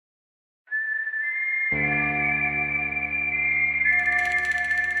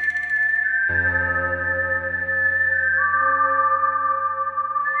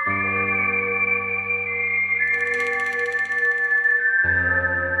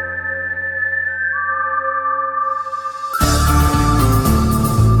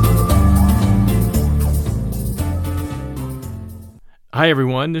Hi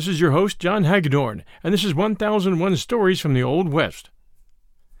everyone, this is your host John Hagedorn, and this is 1001 Stories from the Old West.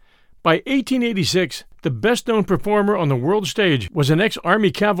 By 1886, the best-known performer on the world stage was an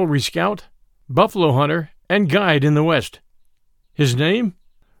ex-Army cavalry scout, buffalo hunter, and guide in the West. His name?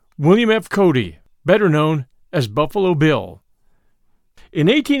 William F. CODY, better known as Buffalo Bill. In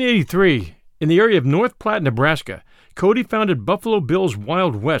 1883, in the area of North Platte, Nebraska, CODY founded Buffalo Bill's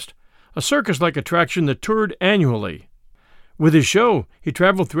Wild West, a circus-like attraction that toured annually. With his show, he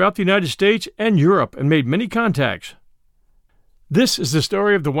traveled throughout the United States and Europe and made many contacts. This is the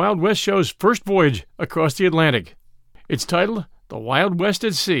story of the Wild West show's first voyage across the Atlantic. It's titled The Wild West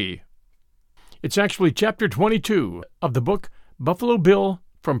at Sea. It's actually Chapter 22 of the book Buffalo Bill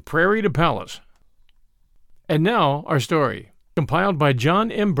From Prairie to Palace. And now, our story, compiled by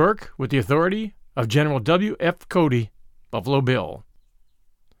John M. Burke with the authority of General W. F. CODY, Buffalo Bill.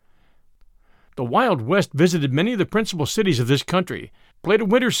 The Wild West visited many of the principal cities of this country, played a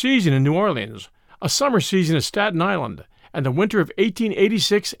winter season in New Orleans, a summer season at Staten Island, and the winter of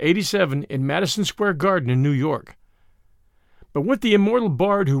 1886-87 in Madison Square Garden in New York. But with the immortal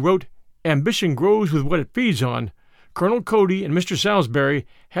bard who wrote, "Ambition grows with what it feeds on," Colonel CODY and Mr. Salisbury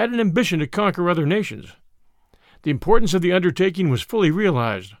had an ambition to conquer other nations. The importance of the undertaking was fully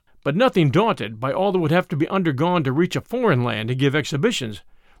realized, but nothing daunted by all that would have to be undergone to reach a foreign land and give exhibitions,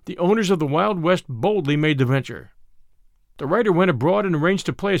 the owners of the Wild West boldly made the venture. The writer went abroad and arranged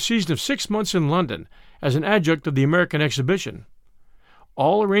to play a season of 6 months in London as an adjunct of the American exhibition.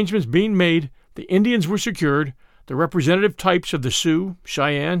 All arrangements being made, the Indians were secured, the representative types of the Sioux,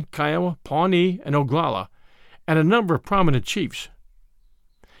 Cheyenne, Kiowa, Pawnee, and Oglala, and a number of prominent chiefs.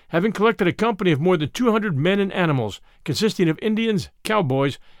 Having collected a company of more than 200 men and animals, consisting of Indians,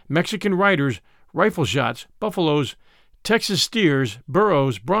 cowboys, Mexican riders, rifle shots, buffaloes, Texas steers,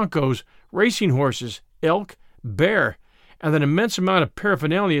 burros, broncos, racing horses, elk, bear, and an immense amount of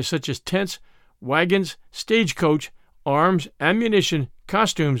paraphernalia such as tents, wagons, stagecoach, arms, ammunition,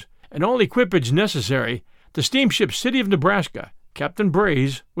 costumes, and all equipage necessary, the steamship City of Nebraska, Captain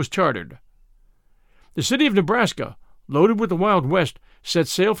Bray's, was chartered. The City of Nebraska, loaded with the Wild West, set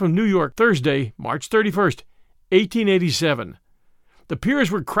sail from New York Thursday, March 31st, 1887. The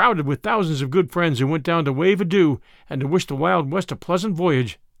piers were crowded with thousands of good friends who went down to wave adieu and to wish the Wild West a pleasant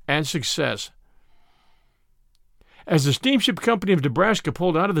voyage and success. As the steamship company of Nebraska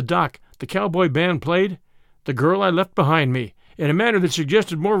pulled out of the dock, the cowboy band played "The Girl I Left Behind Me" in a manner that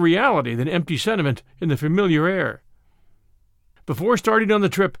suggested more reality than empty sentiment in the familiar air. Before starting on the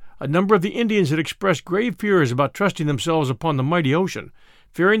trip, a number of the Indians had expressed grave fears about trusting themselves upon the mighty ocean,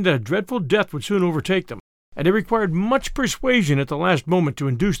 fearing that a dreadful death would soon overtake them, and it required much persuasion at the last moment to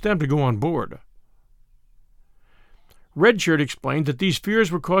induce them to go on board. Red Shirt explained that these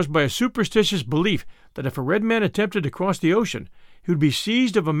fears were caused by a superstitious belief that if a red man attempted to cross the ocean, he would be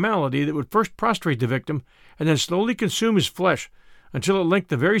seized of a malady that would first prostrate the victim and then slowly consume his flesh, until at length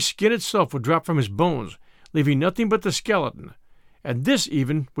the very skin itself would drop from his bones, leaving nothing but the skeleton, and this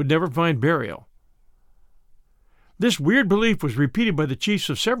even would never find burial. This weird belief was repeated by the chiefs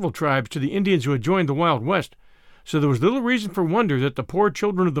of several tribes to the Indians who had joined the Wild West, so there was little reason for wonder that the poor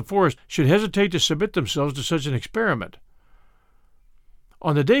children of the forest should hesitate to submit themselves to such an experiment.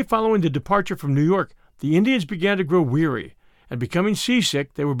 On the day following the departure from New York, the Indians began to grow weary, and becoming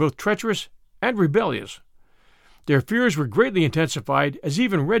seasick, they were both treacherous and rebellious. Their fears were greatly intensified as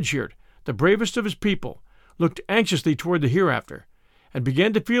even Red Shirt, the bravest of his people, looked anxiously toward the hereafter, and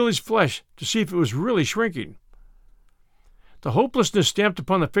began to feel his flesh to see if it was really shrinking. The hopelessness stamped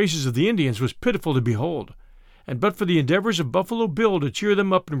upon the faces of the Indians was pitiful to behold, and but for the endeavors of Buffalo Bill to cheer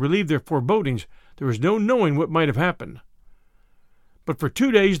them up and relieve their forebodings, there was no knowing what might have happened. But for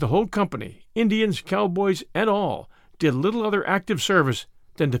 2 days the whole company, Indians, cowboys, and all, did little other active service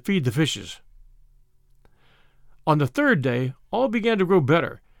than to feed the fishes. On the third day all began to grow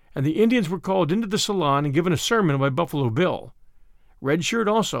better, and the Indians were called into the salon and given a sermon by Buffalo Bill. Red Shirt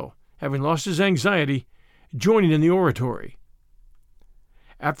also, having lost his anxiety, joining in the oratory.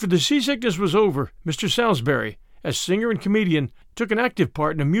 After the seasickness was over, Mr. Salisbury, as singer and comedian, took an active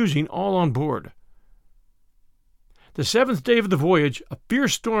part in amusing all on board. The 7th day of the voyage, a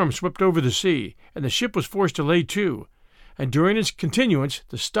fierce storm swept over the sea, and the ship was forced to lay to, and during its continuance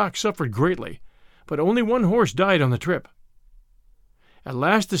the stock suffered greatly, but only 1 horse died on the trip. At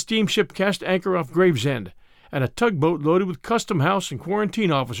last the steamship cast anchor off Gravesend, and a tugboat loaded with custom house and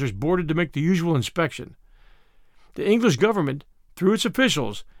quarantine officers boarded to make the usual inspection. The English government, through its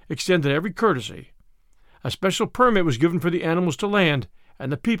officials, extended every courtesy. A special permit was given for the animals to land,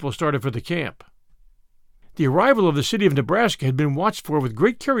 and the people started for the camp. The arrival of the City of Nebraska had been watched for with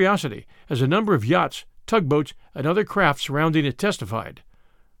great curiosity, as a number of yachts, tugboats, and other craft surrounding it testified.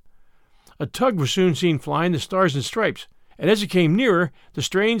 A tug was soon seen flying the Stars and Stripes, and as it came nearer, the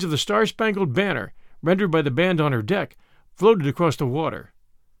strains of the Star-Spangled Banner, rendered by the band on her deck, floated across the water.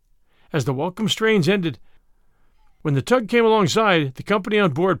 As the welcome strains ended, when the tug came alongside, the company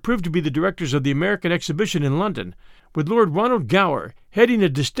on board proved to be the directors of the American Exhibition in London, with Lord Ronald Gower heading a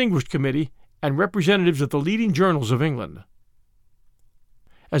distinguished committee and representatives of the leading journals of England.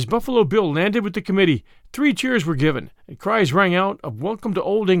 As Buffalo Bill landed with the committee, 3 cheers were given, and cries rang out of welcome to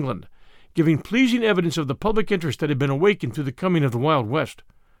Old England, giving pleasing evidence of the public interest that had been awakened through the coming of the Wild West.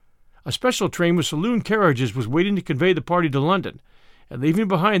 A special train with saloon carriages was waiting to convey the party to London, and leaving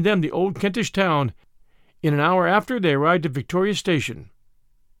behind them the old Kentish town, in an hour after they arrived at Victoria Station.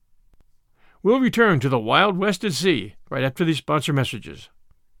 We'll return to the Wild West at sea right after these sponsor messages.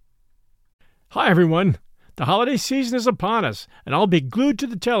 Hi, everyone. The holiday season is upon us, and I'll be glued to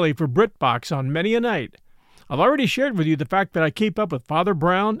the telly for BritBox on many a night. I've already shared with you the fact that I keep up with Father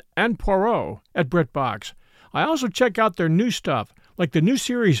Brown and Poirot at BritBox. I also check out their new stuff, like the new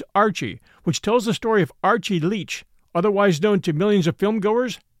series Archie, which tells the story of Archie Leach, otherwise known to millions of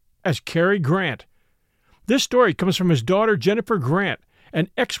filmgoers as Cary Grant. This story comes from his daughter Jennifer Grant and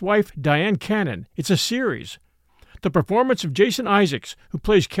ex-wife Diane Cannon. It's a series. The performance of Jason Isaacs, who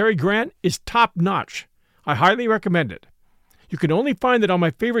plays Cary Grant, is top-notch. I highly recommend it. You can only find it on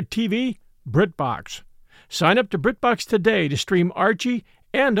my favorite TV, BritBox. Sign up to BritBox today to stream Archie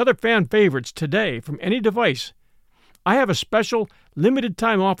and other fan favorites today from any device. I have a special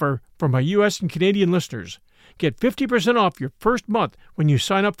limited-time offer for my U.S. and Canadian listeners. Get 50% off your first month when you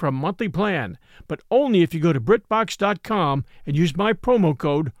sign up for a monthly plan, but only if you go to BritBox.com and use my promo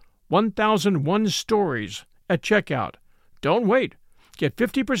code 1001stories at checkout. Don't wait. Get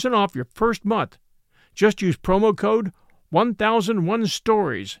 50% off your first month. Just use promo code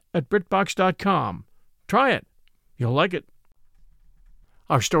 1001stories at BritBox.com. Try it. You'll like it.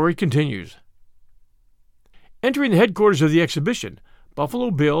 Our story continues. Entering the headquarters of the exhibition,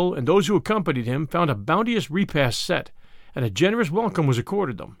 Buffalo Bill and those who accompanied him found a bounteous repast set, and a generous welcome was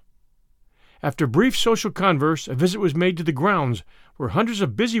accorded them. After brief social converse, a visit was made to the grounds, where hundreds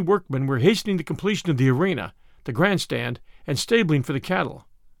of busy workmen were hastening the completion of the arena, the grandstand, and stabling for the cattle.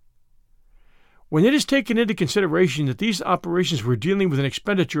 When it is taken into consideration that these operations were dealing with an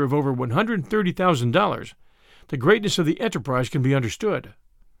expenditure of over $130,000, the greatness of the enterprise can be understood.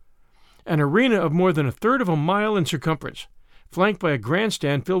 An arena of more than 1/3 of a mile in circumference, flanked by a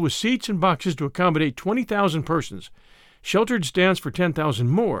grandstand filled with seats and boxes to accommodate 20,000 persons, sheltered stands for 10,000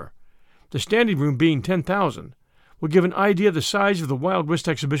 more, the standing room being 10,000, will give an idea of the size of the Wild West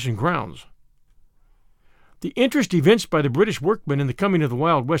exhibition grounds. The interest evinced by the British workmen in the coming of the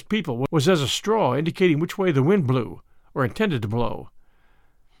Wild West people was as a straw indicating which way the wind blew, or intended to blow.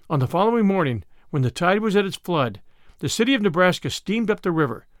 On the following morning, when the tide was at its flood, the city of Nebraska steamed up the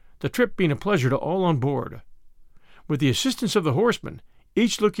river, the trip being a pleasure to all on board. With the assistance of the horsemen,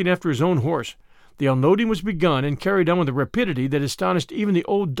 each looking after his own horse, the unloading was begun and carried on with a rapidity that astonished even the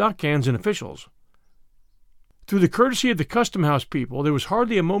old dockhands and officials. Through the courtesy of the custom-house people, there was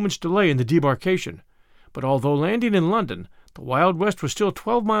hardly a moment's delay in the debarkation, but although landing in London, the Wild West was still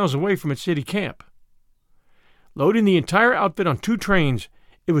 12 miles away from its city camp. Loading the entire outfit on 2 trains,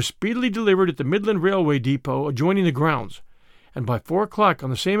 it was speedily delivered at the Midland Railway depot adjoining the grounds, and by 4 o'clock on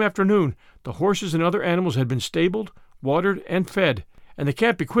the same afternoon the horses and other animals had been stabled, watered, and fed, and the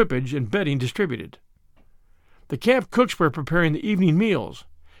camp equipage and bedding distributed. The camp cooks were preparing the evening meals.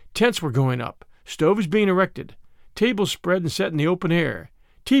 Tents were going up, stoves being erected, tables spread and set in the open air,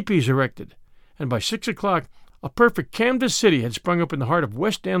 teepees erected, and by 6 o'clock a perfect canvas city had sprung up in the heart of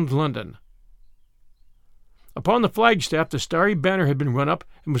West End, London. Upon the flagstaff the starry banner had been run up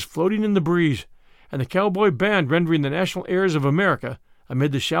and was floating in the breeze, and the cowboy band rendering the national airs of America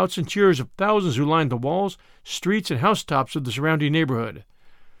amid the shouts and cheers of thousands who lined the walls, streets, and housetops of the surrounding neighborhood.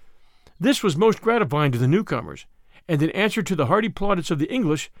 This was most gratifying to the newcomers, and in answer to the hearty plaudits of the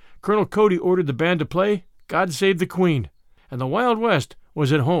English, Colonel CODY ordered the band to play God Save the Queen, and the Wild West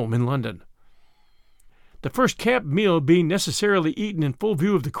was at home in London. The first camp meal being necessarily eaten in full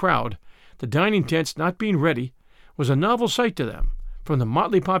view of the crowd, the dining tents not being ready, was a novel sight to them, from the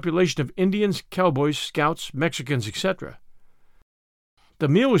motley population of Indians, cowboys, scouts, Mexicans, etc. The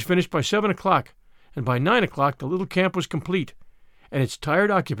meal was finished by 7 o'clock, and by 9 o'clock the little camp was complete, and its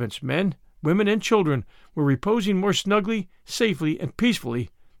tired occupants, men, women, and children, were reposing more snugly, safely, and peacefully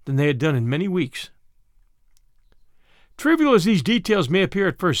than they had done in many weeks. Trivial as these details may appear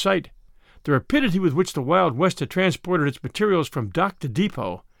at first sight, the rapidity with which the Wild West had transported its materials from dock to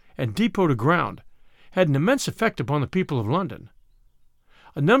depot, and depot to ground, had an immense effect upon the people of London.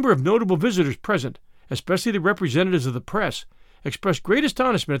 A number of notable visitors present, especially the representatives of the press, expressed great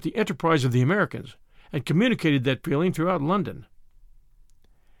astonishment at the enterprise of the Americans, and communicated that feeling throughout London.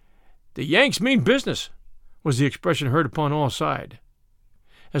 "The Yanks mean business," was the expression heard upon all sides.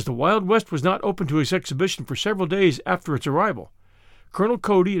 As the Wild West was not open to its exhibition for several days after its arrival, Colonel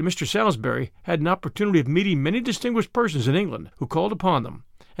CODY and Mr. Salisbury had an opportunity of meeting many distinguished persons in England who called upon them,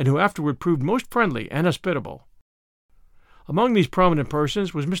 and who afterward proved most friendly and hospitable. Among these prominent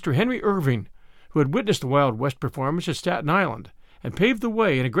persons was Mr. Henry Irving, who had witnessed the Wild West performance at Staten Island, and paved the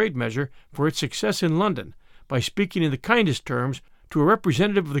way in a great measure for its success in London by speaking in the kindest terms to a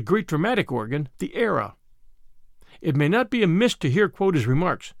representative of the great dramatic organ, the Era. It may not be amiss to here quote his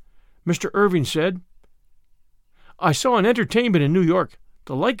remarks. Mr. Irving said, "I saw an entertainment in New York,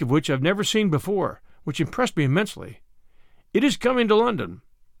 the like of which I've never seen before, which impressed me immensely. It is coming to London.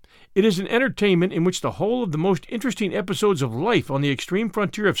 It is an entertainment in which the whole of the most interesting episodes of life on the extreme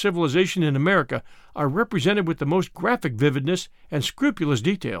frontier of civilization in America are represented with the most graphic vividness and scrupulous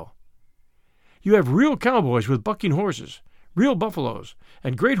detail. You have real cowboys with bucking horses, real buffaloes,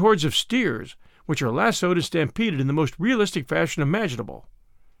 and great hordes of steers, which are lassoed and stampeded in the most realistic fashion imaginable.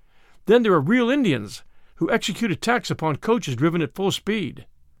 Then there are real Indians, who execute attacks upon coaches driven at full speed.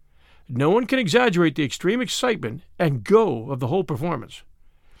 No one can exaggerate the extreme excitement and go of the whole performance.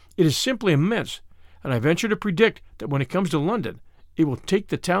 It is simply immense, and I venture to predict that when it comes to London, it will take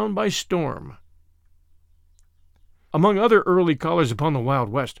the town by storm." Among other early callers upon the Wild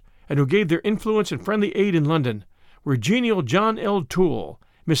West, and who gave their influence and friendly aid in London, were genial John L. Toole,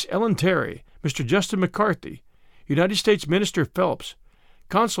 Miss Ellen Terry, Mr. Justin McCarthy, United States Minister Phelps,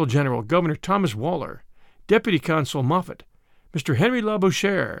 Consul General Governor Thomas Waller, Deputy Consul Moffat, Mr. Henry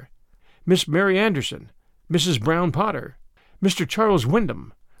Labouchere, Miss Mary Anderson, Mrs. Brown Potter, Mr. Charles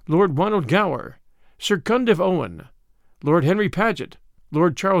Wyndham, Lord Ronald Gower, Sir Cundiff Owen, Lord Henry Paget,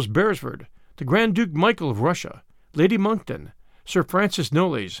 Lord Charles Beresford, the Grand Duke Michael of Russia, Lady Monckton, Sir Francis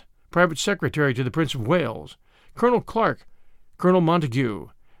Knollys, Private Secretary to the Prince of Wales, Colonel Clark, Colonel Montague,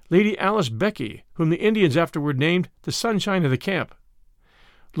 Lady Alice Becky, whom the Indians afterward named the Sunshine of the Camp,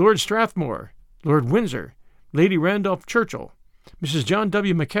 Lord Strathmore, Lord Windsor, Lady Randolph Churchill, Mrs. John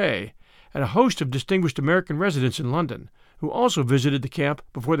W. Mackay, and a host of distinguished American residents in London, who also visited the camp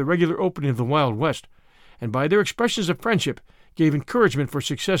before the regular opening of the Wild West, and by their expressions of friendship gave encouragement for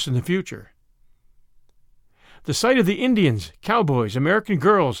success in the future. The sight of the Indians, cowboys, American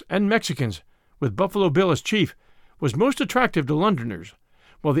girls, and Mexicans, with Buffalo Bill as chief, was most attractive to Londoners,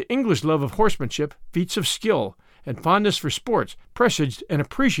 while the English love of horsemanship, feats of skill, and fondness for sports presaged an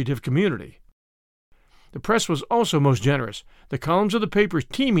appreciative community. The press was also most generous, the columns of the papers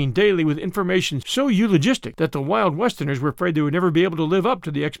teeming daily with information so eulogistic that the Wild Westerners were afraid they would never be able to live up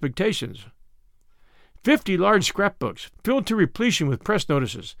to the expectations. 50 large scrapbooks, filled to repletion with press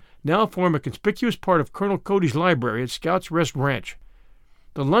notices, now form a conspicuous part of Colonel CODY's library at Scout's Rest Ranch.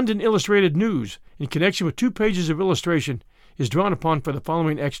 The London Illustrated News, in connection with 2 pages of illustration, is drawn upon for the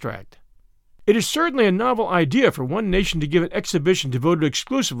following extract. "It is certainly a novel idea for one nation to give an exhibition devoted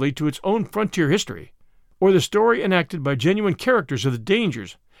exclusively to its own frontier history, or the story enacted by genuine characters of the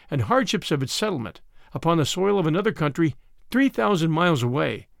dangers and hardships of its settlement upon the soil of another country 3,000 miles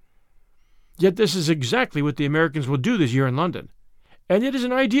away. Yet this is exactly what the Americans will do this year in London, and it is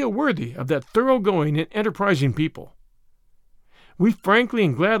an idea worthy of that thoroughgoing and enterprising people. We frankly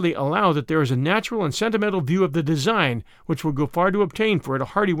and gladly allow that there is a natural and sentimental view of the design which will go far to obtain for it a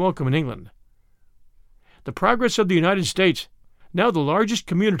hearty welcome in England. The progress of the United States, now the largest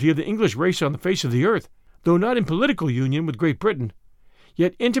community of the English race on the face of the earth, though not in political union with Great Britain,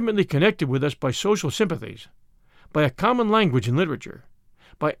 yet intimately connected with us by social sympathies, by a common language and literature,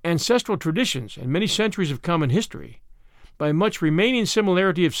 by ancestral traditions and many centuries of common history, by much remaining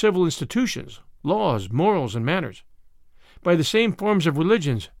similarity of civil institutions, laws, morals, and manners, by the same forms of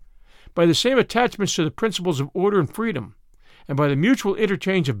religions, by the same attachments to the principles of order and freedom, and by the mutual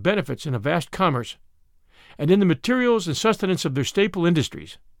interchange of benefits in a vast commerce, and in the materials and sustenance of their staple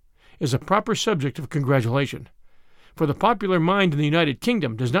industries, is a proper subject of congratulation, for the popular mind in the United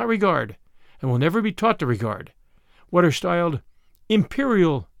Kingdom does not regard, and will never be taught to regard, what are styled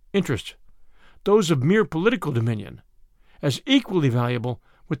imperial interests, those of mere political dominion, as equally valuable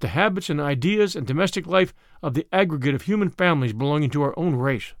with the habits and ideas and domestic life of the aggregate of human families belonging to our own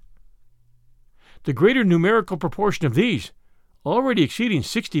race. The greater numerical proportion of these, already exceeding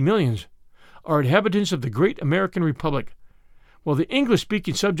 60 millions, are inhabitants of the great American Republic, while the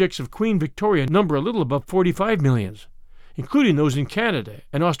English-speaking subjects of Queen Victoria number a little above 45 millions, including those in Canada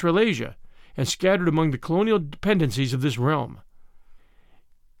and Australasia, and scattered among the colonial dependencies of this realm.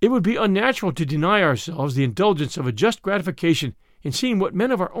 It would be unnatural to deny ourselves the indulgence of a just gratification in seeing what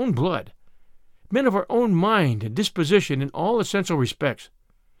men of our own blood, men of our own mind and disposition in all essential respects,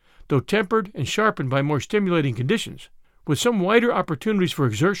 though tempered and sharpened by more stimulating conditions, with some wider opportunities for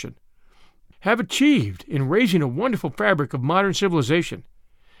exertion, have achieved in raising a wonderful fabric of modern civilization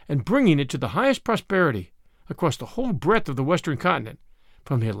and bringing it to the highest prosperity across the whole breadth of the Western continent,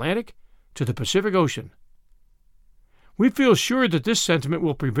 from the Atlantic to the Pacific Ocean. We feel sure that this sentiment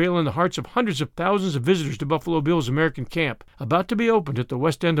will prevail in the hearts of hundreds of thousands of visitors to Buffalo Bill's American camp, about to be opened at the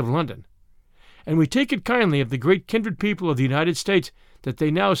West End of London. And we take it kindly of the great kindred people of the United States that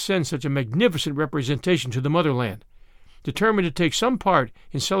they now send such a magnificent representation to the motherland, determined to take some part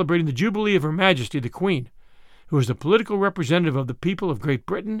in celebrating the Jubilee of Her Majesty the Queen, who is the political representative of the people of Great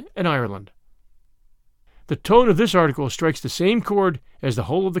Britain and Ireland. The tone of this article strikes the same chord as the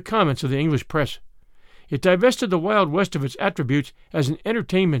whole of the comments of the English press. It divested the Wild West of its attributes as an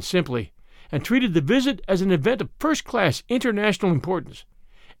entertainment simply, and treated the visit as an event of first-class international importance,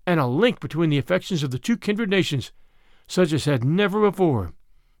 and a link between the affections of the two kindred nations, such as had never before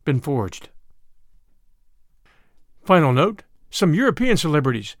been forged. Final note, some European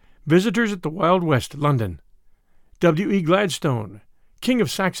celebrities, visitors at the Wild West, London. W.E. Gladstone, King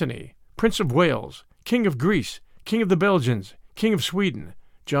of Saxony, Prince of Wales, King of Greece, King of the Belgians, King of Sweden,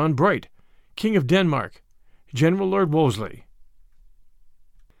 John Bright, King of Denmark, General Lord Wolseley.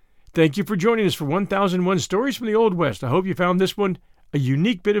 Thank you for joining us for 1001 Stories from the Old West. I hope you found this one a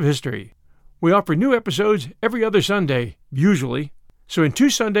unique bit of history. We offer new episodes every other Sunday, usually, so in 2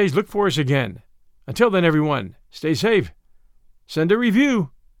 Sundays look for us again. Until then, everyone, stay safe, send a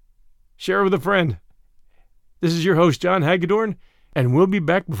review, share with a friend. This is your host, John Hagedorn, and we'll be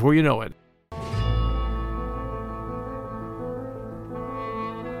back before you know it.